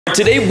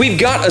Today we've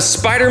got a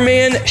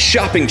Spider-Man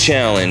shopping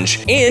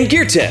challenge and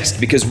gear test,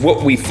 because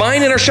what we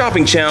find in our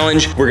shopping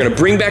challenge, we're gonna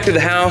bring back to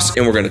the house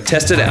and we're gonna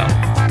test it out.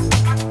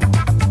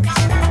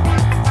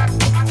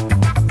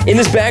 In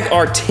this bag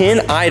are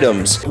 10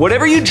 items.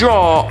 Whatever you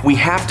draw, we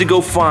have to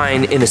go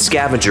find in a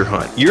scavenger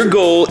hunt. Your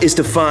goal is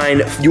to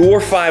find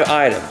your 5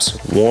 items.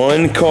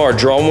 One card,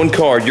 draw one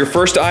card. Your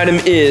first item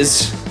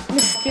is?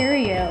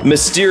 Mysterio.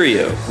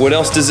 Mysterio. What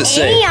else does it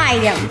say? Any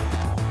item.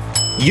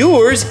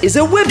 Yours is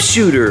a web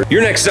shooter.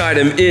 Your next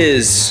item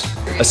is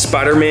a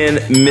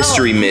Spider-Man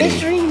mystery mini.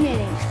 Mystery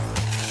mini.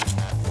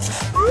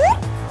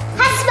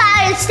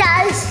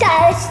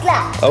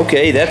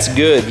 Okay, that's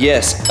good,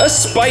 yes. A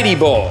Spidey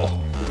ball.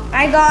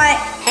 I got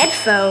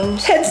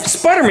headphones.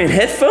 Spider-Man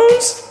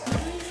headphones?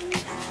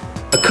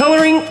 A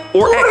coloring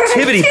or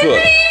activity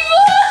book.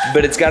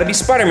 But it's gotta be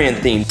Spider-Man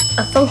themed.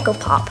 A Funko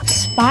Pop.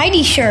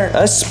 Spidey shirt.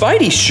 A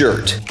Spidey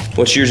shirt.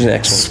 What's yours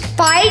next one?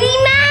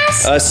 Spidey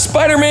mask? A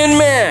Spider-Man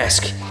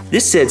mask.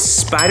 This says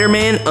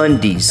Spider-Man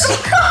undies.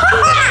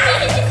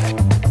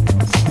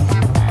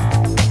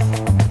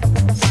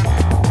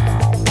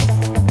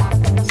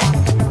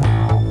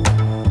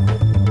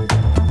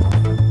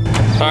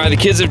 All right, the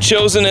kids have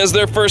chosen as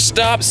their first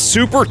stop,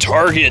 Super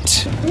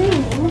Target.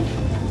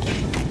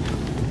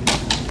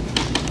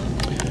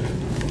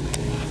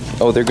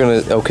 Oh, they're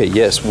gonna, okay,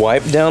 yes,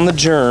 wipe down the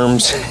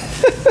germs.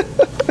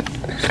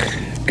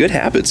 Good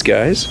habits,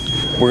 guys.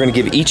 We're gonna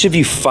give each of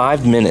you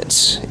 5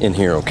 minutes in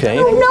here, okay?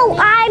 Oh, no,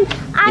 I'm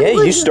yeah,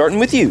 you starting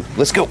with you.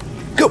 Let's go,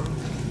 go.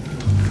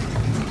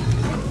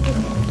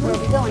 Where are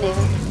we going,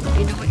 Ava?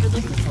 You know what you're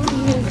looking for?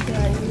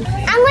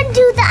 I'm gonna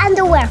do the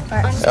underwear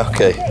first.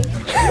 Okay.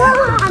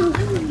 Mom.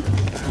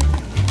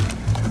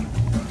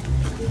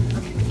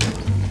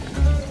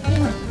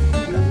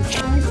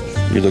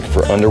 You're looking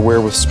for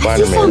underwear with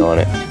Spider-Man on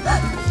it.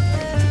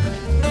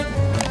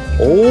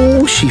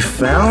 Oh, she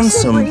found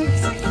some.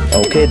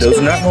 Okay, those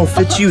are not gonna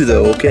fit you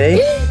though, okay?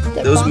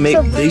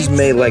 These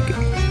may like,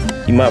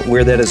 you might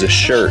wear that as a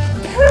shirt.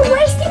 We're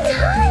wasting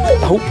time.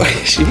 Oh,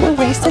 we're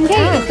wasting time.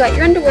 Okay, you've got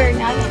your underwear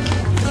now.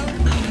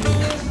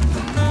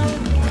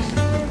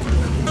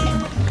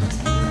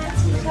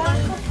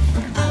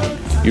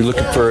 You're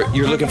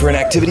looking for an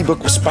activity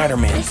book with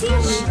Spider-Man.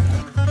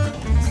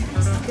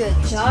 Good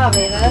job,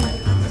 Ava.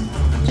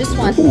 Just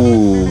one.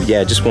 Ooh,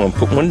 yeah, just one.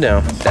 Put one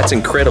down. That's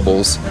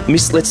Incredibles.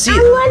 Let's see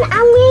it.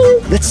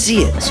 Let's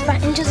see it.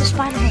 Into the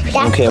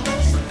Spider-Man. Okay.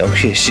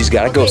 Okay, she's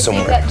got to go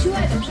somewhere. You've got 2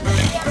 items.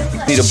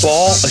 Need a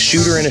ball, a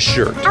shooter, and a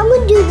shirt. I'm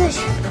gonna do the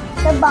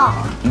ball.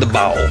 The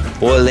ball.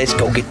 Well, let's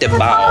go get the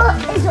ball.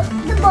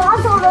 The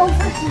balls are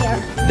over here.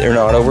 They're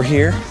not over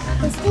here?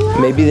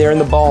 Maybe they're in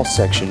the ball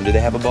section. Do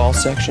they have a ball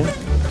section?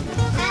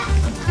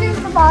 Here's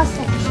the ball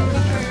section.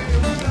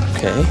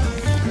 Okay.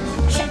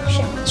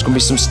 There's gonna be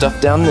some stuff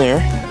down there.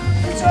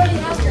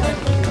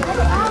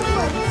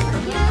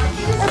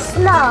 The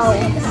snow.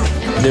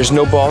 There's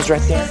no balls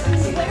right there?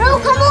 No,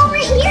 come over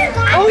here,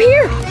 guys. Oh,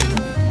 here.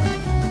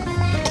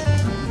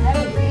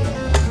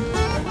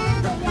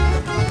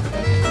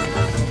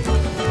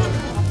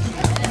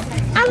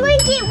 I'm going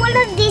to get one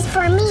of these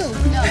for me.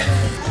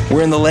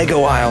 We're in the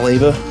Lego aisle,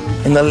 Ava.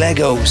 In the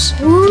Legos.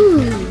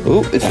 Ooh.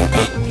 Ooh,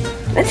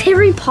 That's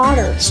Harry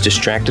Potter. it's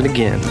distracted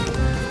again.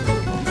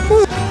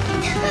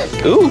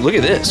 Ooh, look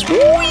at this.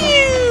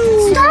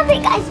 Stop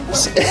it,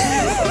 guys.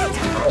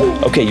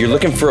 Okay, you're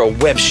looking for a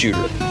web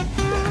shooter.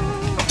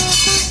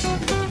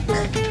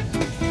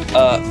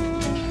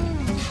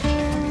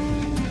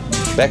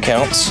 That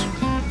counts.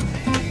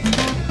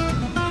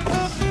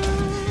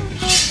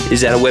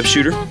 Is that a web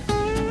shooter?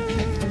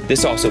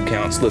 This also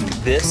counts. Look,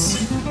 this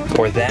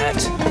or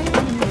that.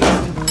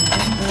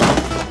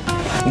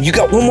 You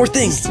got one more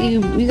thing.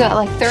 You got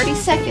like 30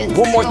 seconds.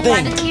 One more to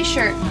thing. Find a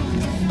t-shirt.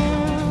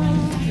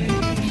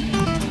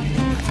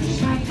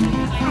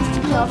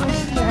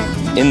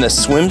 In the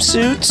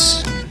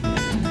swimsuits.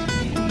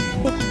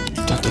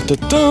 Dun, dun, dun,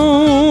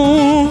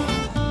 dun.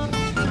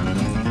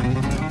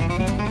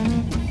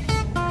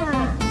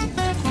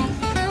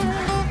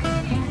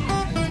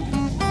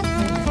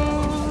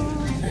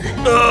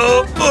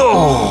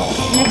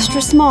 An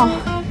extra small.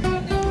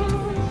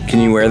 Can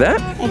you wear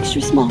that?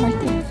 Extra small right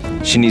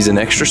there. She needs an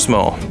extra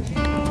small.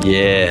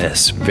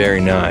 Yes, very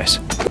nice.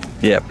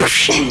 Yeah.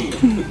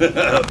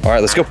 All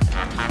right, let's go.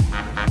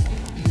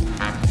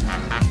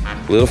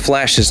 Little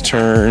Flash's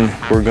turn.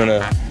 We're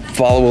gonna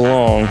follow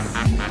along.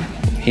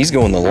 He's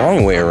going the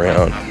long way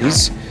around.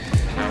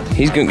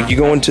 You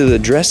going to the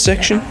dress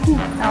section?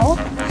 No.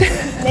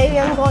 Maybe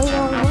I'm going the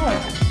wrong way.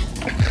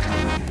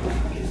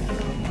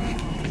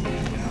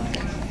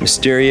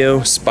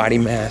 Mysterio, Spidey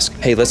mask.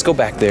 Hey, let's go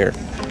back there.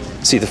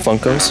 See the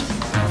Funkos?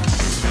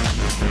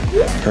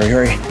 Hurry,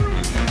 hurry.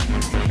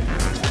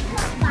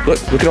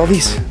 Look at all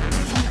these. Do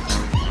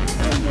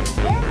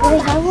we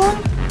have one?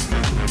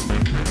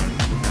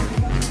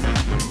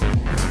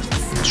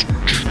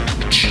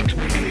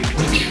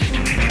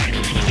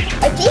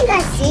 I think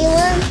I see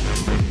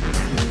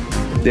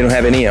one. They don't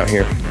have any out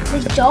here.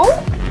 They don't?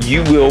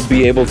 You will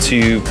be able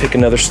to pick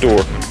another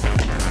store.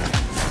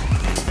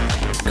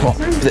 Come on,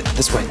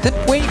 this way.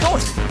 Where are you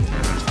going?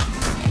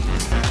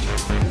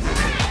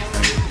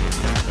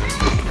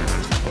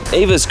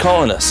 Ava's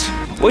calling us.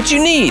 What you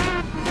need? Here,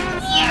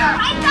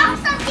 I got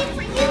something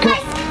for you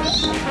guys to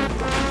eat.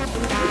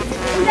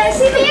 You guys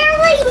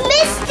barely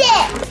missed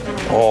it.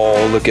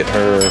 Oh, look at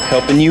her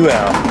helping you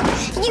out.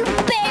 You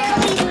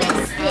barely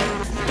missed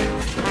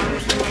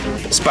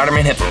it.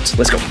 Spider-Man headphones.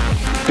 Let's go.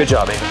 Good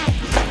job, Ava.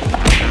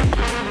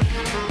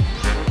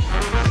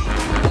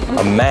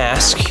 A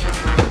mask.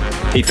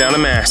 He found a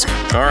mask.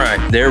 All right,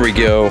 there we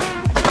go.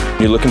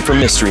 You're looking for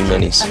mystery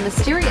minis. A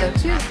Mysterio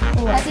too.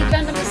 Has he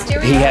found a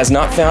Mysterio? He has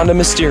not found a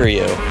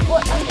Mysterio.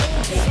 What?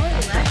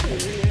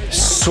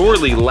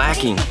 Sorely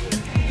lacking.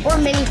 Or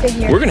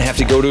minifigure. We're gonna have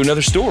to go to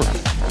another store.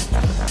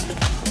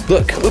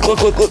 Look.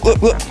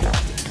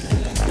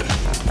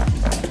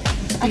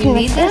 I can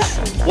need this?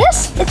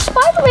 Yes, it's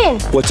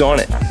Spider-Man. What's on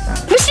it?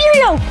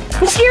 Mysterio.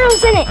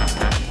 Mysterio's in it.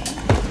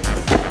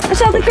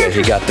 That's all the Okay,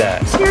 he got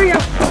that. Mysterio.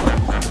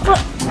 Look.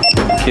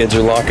 Kids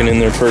are locking in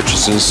their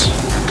purchases.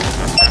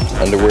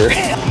 Underwear.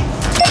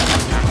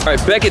 All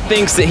right, Beckett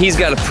thinks that he's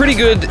got a pretty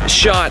good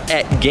shot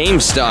at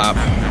GameStop.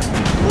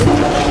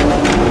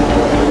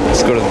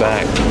 Let's go to the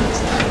back.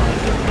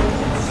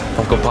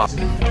 Uncle Pop.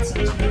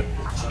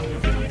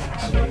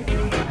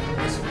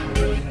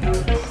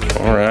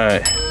 All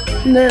right.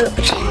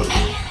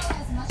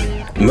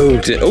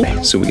 Moved it. Oh,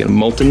 so we got a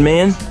Molten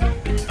Man.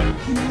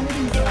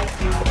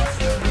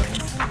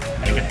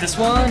 Get this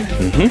one.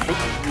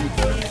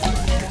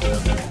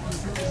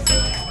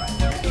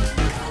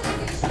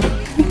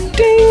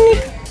 Ding.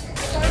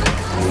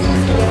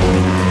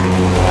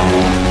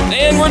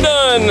 And we're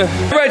done.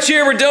 Right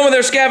here, we're done with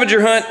our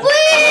scavenger hunt. Woo!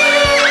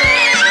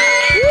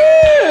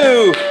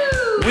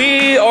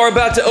 We are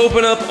about to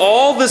open up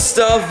all the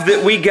stuff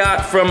that we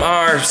got from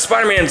our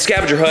Spider-Man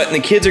scavenger hunt, and the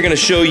kids are gonna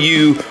show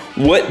you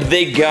what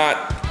they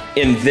got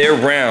in their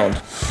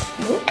round.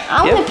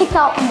 I'm gonna pick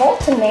out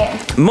Molten Man.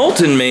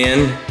 Molten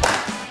Man.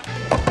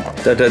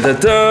 Da da da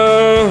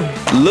da.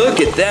 Look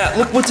at that.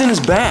 Look what's in his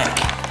back.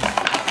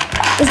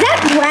 Is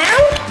that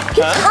brown?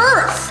 He's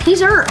Earth.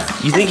 He's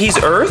Earth. You think he's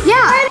Earth?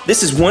 Yeah.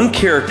 This is one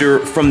character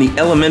from the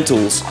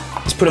Elementals.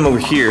 Let's put him over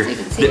here.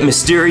 That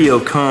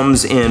Mysterio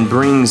comes and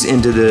brings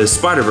into the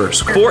Spider-Verse.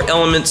 4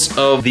 elements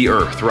of the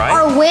Earth, right?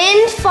 Are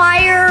wind,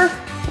 fire,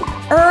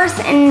 earth,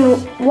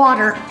 and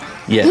water.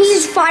 Yes.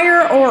 He's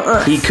fire or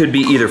earth. He could be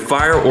either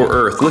fire or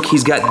earth. Look,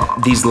 he's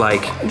got these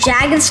like,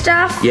 jagged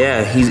stuff.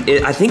 yeah,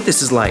 I think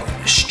this is like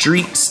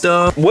street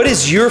stuff. What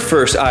is your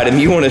first item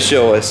you want to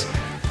show us?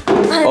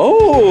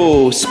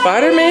 Oh,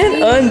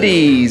 Spider-Man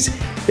undies.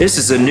 This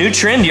is a new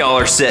trend y'all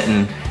are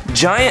setting.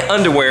 Giant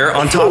underwear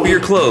on top of your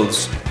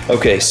clothes.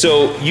 Okay,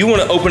 so you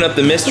want to open up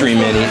the mystery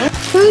mini.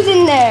 Who's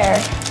in there?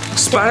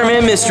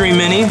 Spider-Man mystery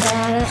mini.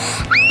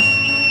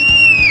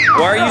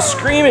 Why are you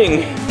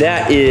screaming?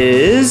 That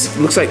is,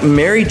 looks like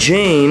Mary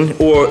Jane,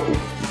 or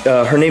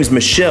her name's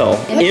Michelle.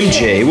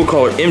 MJ, we'll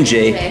call her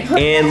MJ.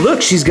 And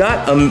look, she's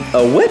got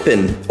a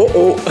weapon.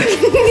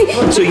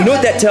 So you know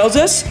what that tells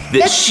us?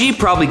 That she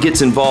probably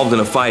gets involved in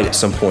a fight at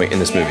some point in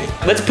this movie.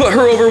 Let's put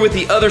her over with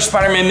the other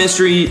Spider-Man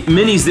mystery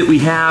minis that we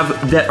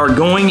have that are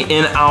going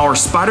in our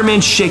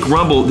Spider-Man Shake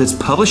Rumble that's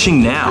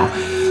publishing now.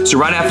 So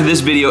right after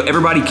this video,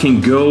 everybody can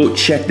go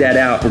check that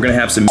out. We're gonna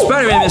have some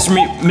Spider-Man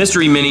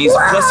mystery minis,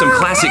 plus some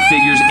classic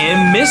figures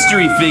and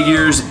mystery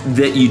figures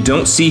that you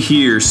don't see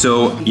here.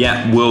 So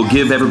yeah, we'll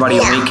give everybody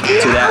a link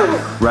to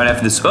that right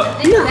after this. Oh,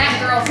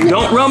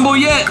 don't rumble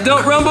yet,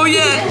 don't rumble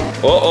yet.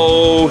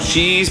 Uh-oh,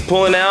 she's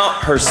pulling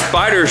out her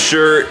spider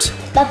shirt.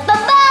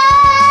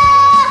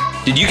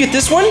 Did you get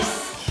this one?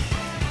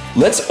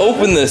 Let's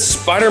open the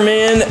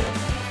Spider-Man.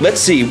 Let's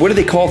see, what do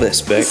they call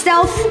this, Beck?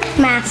 Stealth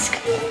mask.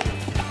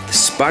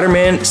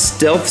 Spider-Man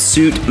stealth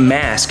suit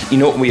mask. You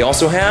know what we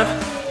also have?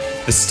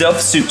 The stealth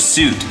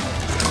suit.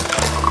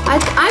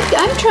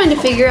 I'm trying to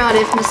figure out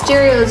if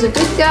Mysterio is a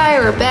good guy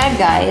or a bad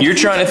guy. You're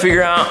trying to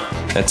figure out?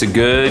 That's a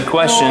good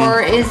question.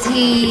 Or is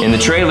he in the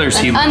trailers?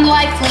 an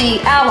unlikely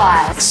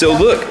ally? So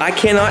look, I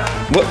cannot.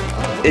 What?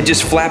 It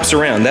just flaps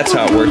around. That's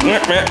how it works.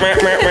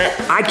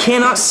 I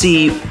cannot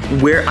see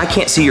where. I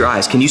can't see your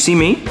eyes. Can you see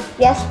me?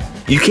 Yes.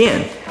 You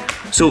can.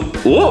 So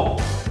whoa.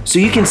 So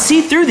you can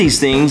see through these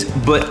things,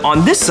 but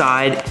on this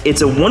side,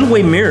 it's a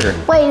one-way mirror.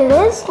 Wait, it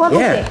is? Let me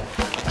see.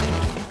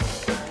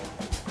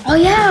 Oh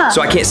yeah. So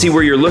I can't see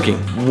where you're looking.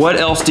 What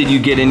else did you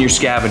get in your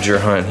scavenger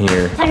hunt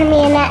here?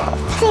 Spider-Man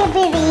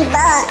activity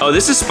book. Oh,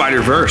 this is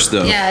Spider-Verse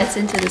though. Yeah, it's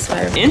Into the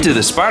Spider-Verse. Into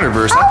the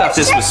Spider-Verse. I thought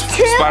this was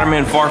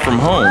Spider-Man Far From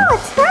Home. Oh,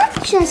 it's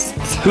not just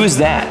Who's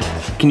that?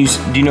 Do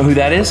you know who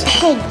that is?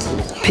 Piggy.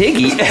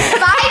 Piggy?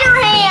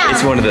 Spider-Ham.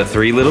 It's one of the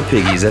 3 little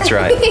piggies, that's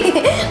right.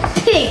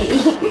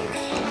 Piggy.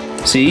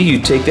 See, you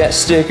take that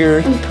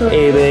sticker,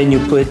 Ava, and you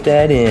put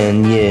that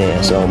in.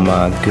 Yes, oh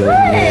my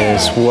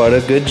goodness. What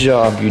a good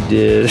job you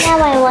did. Now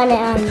I want it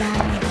on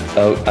that.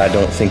 Oh, I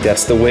don't think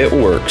that's the way it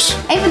works.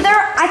 Hey, but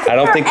I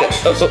don't think that.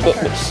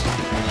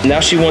 Now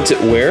she wants it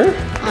where?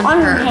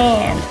 on her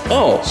hand.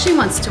 Oh. She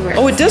wants to wear it.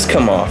 Oh, it does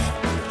come off.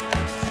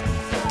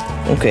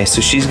 Okay,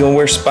 so she's gonna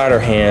wear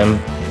Spider-Ham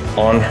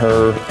on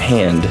her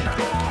hand.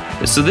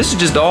 So this is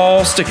just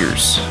all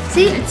stickers.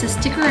 See, it's a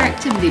sticker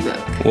activity book.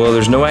 Well,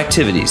 there's no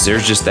activities.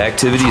 There's just the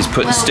activity is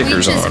putting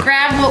stickers on. We just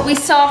grabbed what we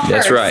saw first.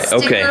 That's right,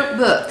 okay. Sticker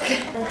book.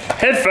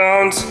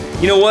 Headphones.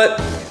 You know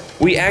what?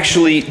 We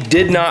actually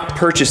did not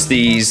purchase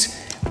these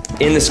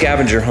in the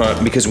scavenger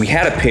hunt because we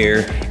had a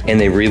pair and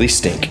they really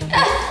stink.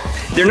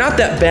 They're not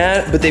that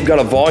bad, but they've got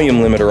a volume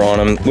limiter on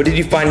them. What did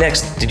you find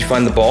next? Did you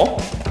find the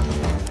ball?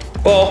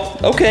 Ball,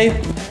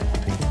 okay.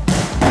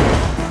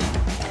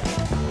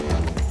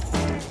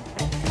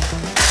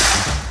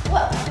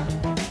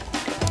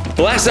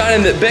 The last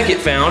item that Beckett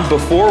found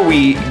before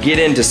we get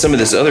into some of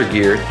this other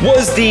gear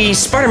was the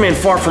Spider-Man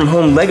Far From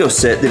Home Lego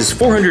set that is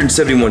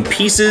 471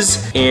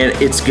 pieces and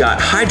it's got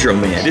Hydro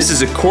Man. This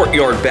is a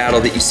courtyard battle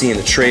that you see in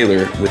the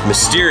trailer with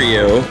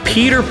Mysterio,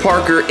 Peter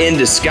Parker in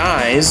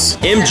disguise,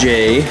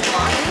 MJ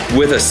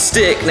with a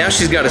stick. Now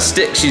she's got a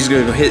stick she's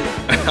gonna hit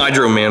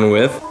Hydro Man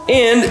with.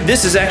 And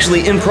this is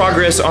actually in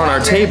progress on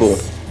our table.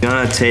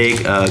 Gonna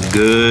take a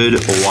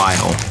good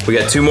while. We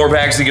got 2 more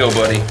bags to go,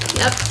 buddy.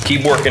 Yep.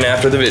 Keep working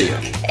after the video.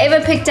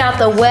 Ava picked out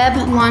the web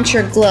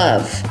launcher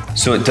glove.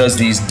 So it does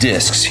these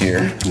discs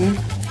here.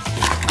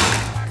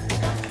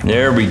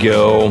 There we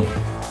go.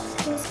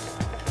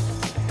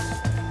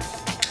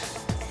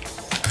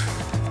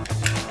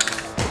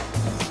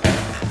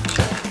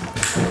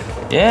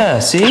 Yeah,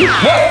 see?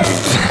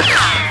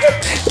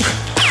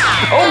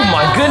 Oh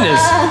my goodness.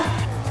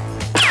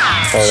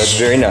 Oh, that's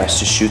very nice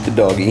to shoot the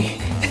doggy.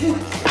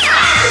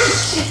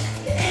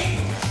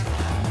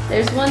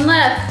 There's one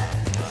left.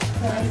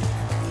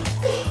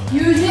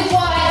 Use it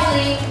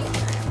wisely.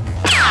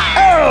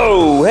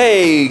 Oh,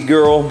 hey,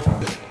 girl.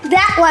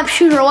 That web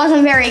shooter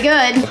wasn't very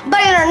good.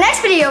 But in our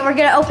next video, we're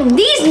gonna open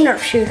these Nerf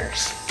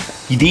shooters.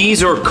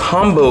 These are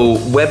combo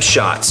web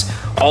shots.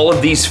 All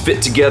of these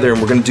fit together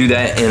and we're gonna do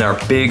that in our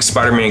big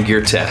Spider-Man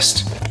gear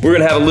test. We're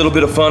gonna have a little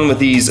bit of fun with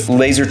these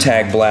laser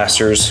tag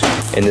blasters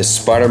and this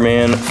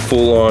Spider-Man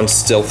full-on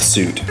stealth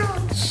suit.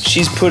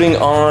 She's putting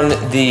on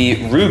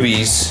the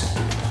Ruby's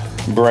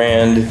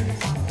brand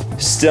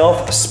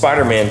stealth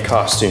Spider-Man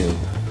costume.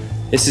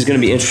 This is gonna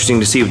be interesting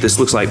to see what this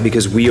looks like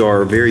because we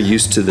are very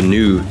used to the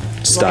new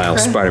style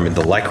Spider-Man,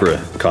 the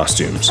Lycra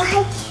costumes. I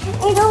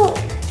don't.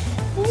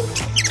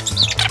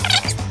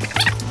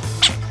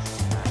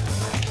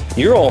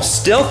 You're all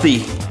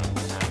stealthy.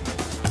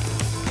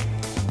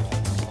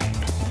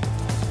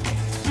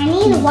 I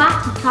need a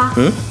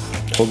walkie-talkie.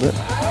 Hold it.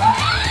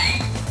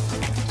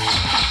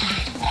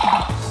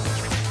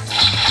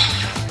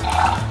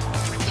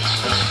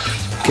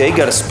 Okay,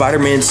 got a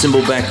Spider-Man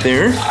symbol back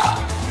there.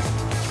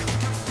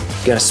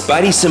 Got a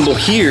Spidey symbol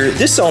here.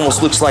 This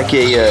almost looks like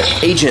a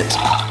Agent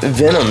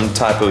Venom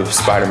type of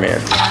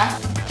Spider-Man. Yeah.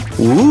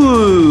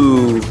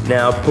 Ooh!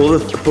 Now pull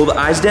the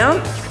eyes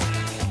down.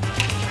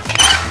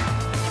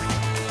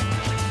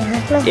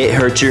 It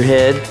hurt your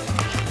head?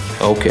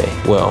 Okay,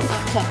 well,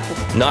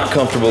 not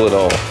comfortable at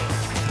all.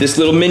 This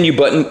little menu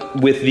button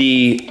with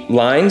the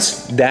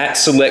lines, that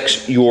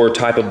selects your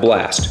type of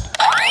blast.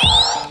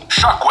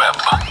 Shockweb.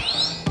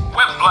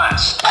 Web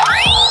blast.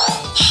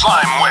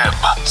 Slime web.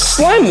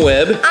 Slime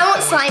web. I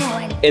want slime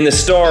one. And the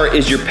star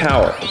is your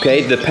power,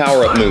 okay? The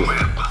power-up move.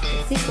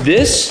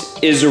 This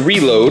is a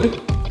reload.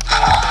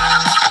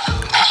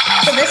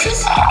 So this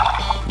is?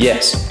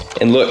 Yes,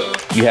 and look,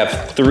 you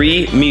have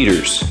 3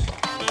 meters.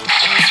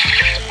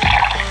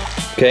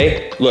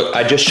 Okay, look,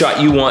 I just shot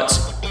you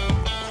once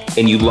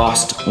and you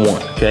lost 1,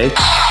 okay?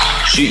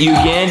 Shoot you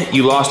again,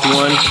 you lost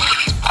 1.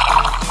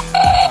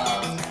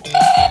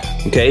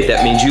 Okay,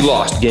 that means you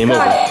lost, game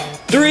over.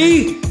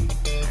 3,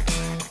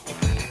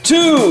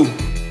 2,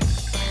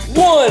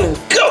 1,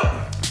 go!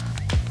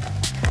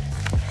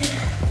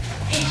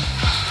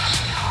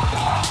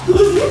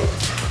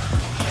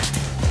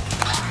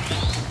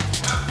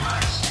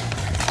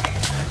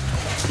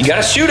 You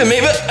gotta shoot him,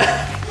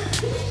 Ava.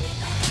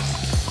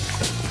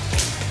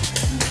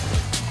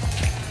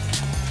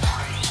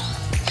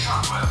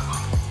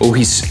 Oh,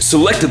 he's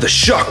selected the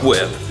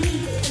shockweb.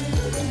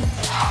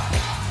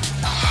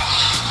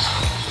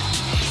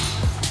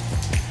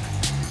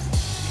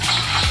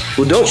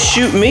 Well, don't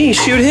shoot me,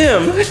 shoot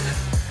him. That's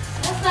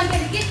not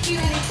gonna get you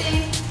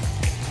anything.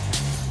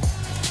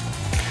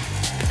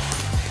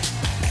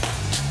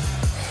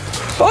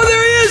 Oh,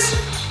 there he is.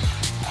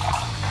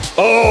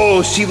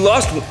 Oh, she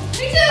lost one. Me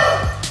too.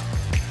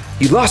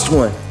 You lost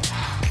one.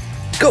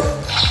 Go.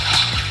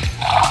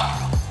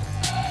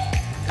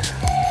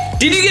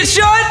 Did you get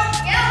shot?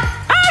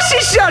 Yeah. Ah, she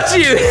shot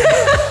you. Still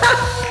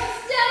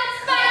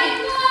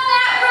fighting on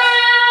that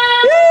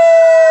round.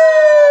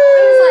 I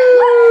was like,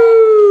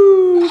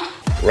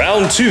 woo.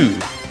 Round 2.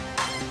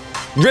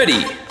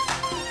 Ready.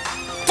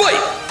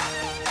 Fight.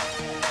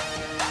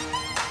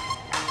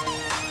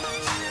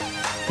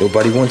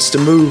 Nobody wants to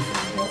move.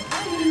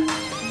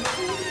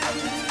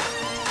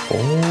 Oh.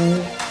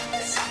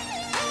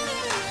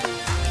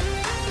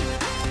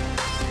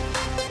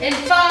 In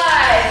 5,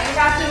 you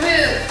have to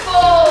move.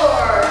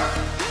 4,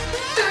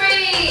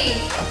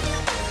 3,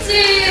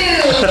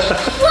 2,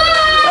 1.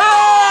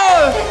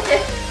 Ah!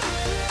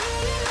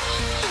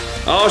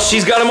 Oh,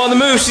 she's got him on the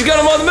move. She's got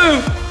him on the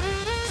move.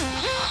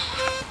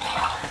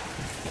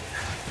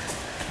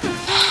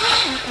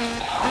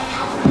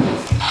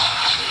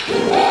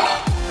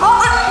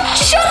 Oh,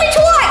 she shot me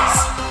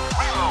twice.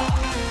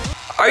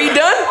 Are you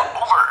done?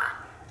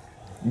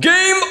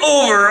 Game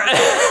over.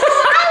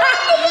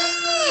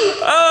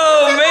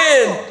 Oh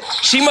man,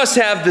 she must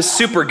have the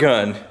super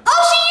gun.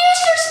 Oh, she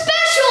used her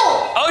special.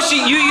 Oh,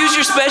 you used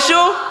your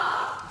special?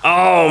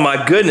 Oh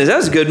my goodness, that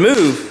was a good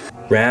move.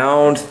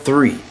 Round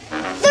 3. 3,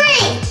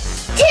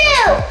 2,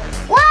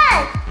 1,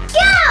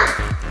 go!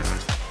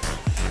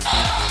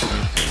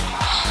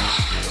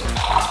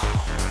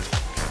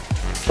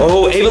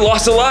 Oh, Ava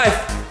lost a life.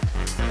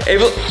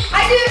 Ava.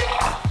 I do.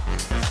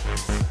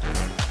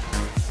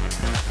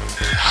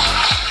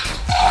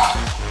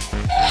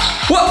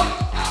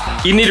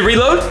 What? You need to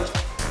reload?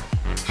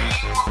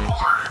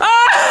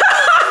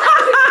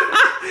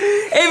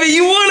 Ava,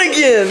 you won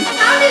again.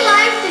 How many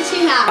lives did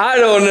she have? I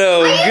don't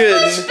know. I used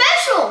Good. my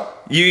special.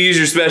 You use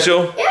your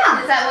special?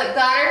 Yeah. Is that what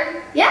got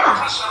her? Yeah.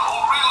 Press and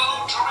hold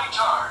reload to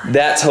retard.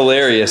 That's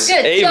hilarious.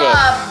 Good Ava, job.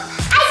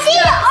 I see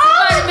it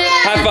all of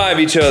them. high five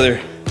each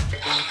other.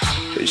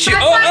 She,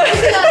 High five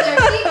each other.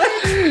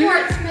 Ethan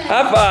Schwartzman.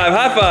 high five,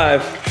 high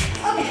five.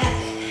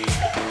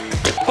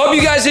 Hope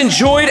you guys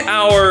enjoyed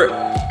our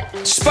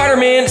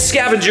Spider-Man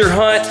scavenger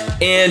hunt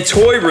and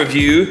toy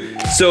review.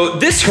 So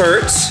this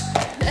hurts.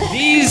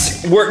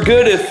 These work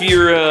good if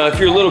you're a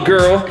little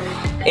girl.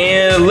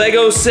 And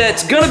Lego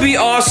set's gonna be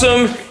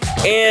awesome.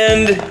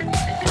 And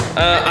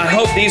I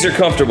hope these are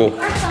comfortable.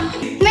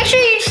 Make sure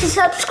you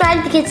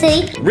subscribe to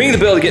KidCity. Ring the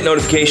bell to get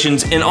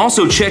notifications, and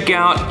also check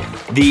out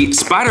the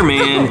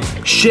Spider-Man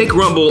Shake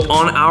Rumble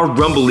on our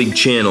Rumble League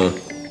channel.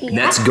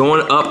 That's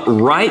going up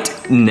right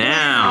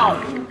now.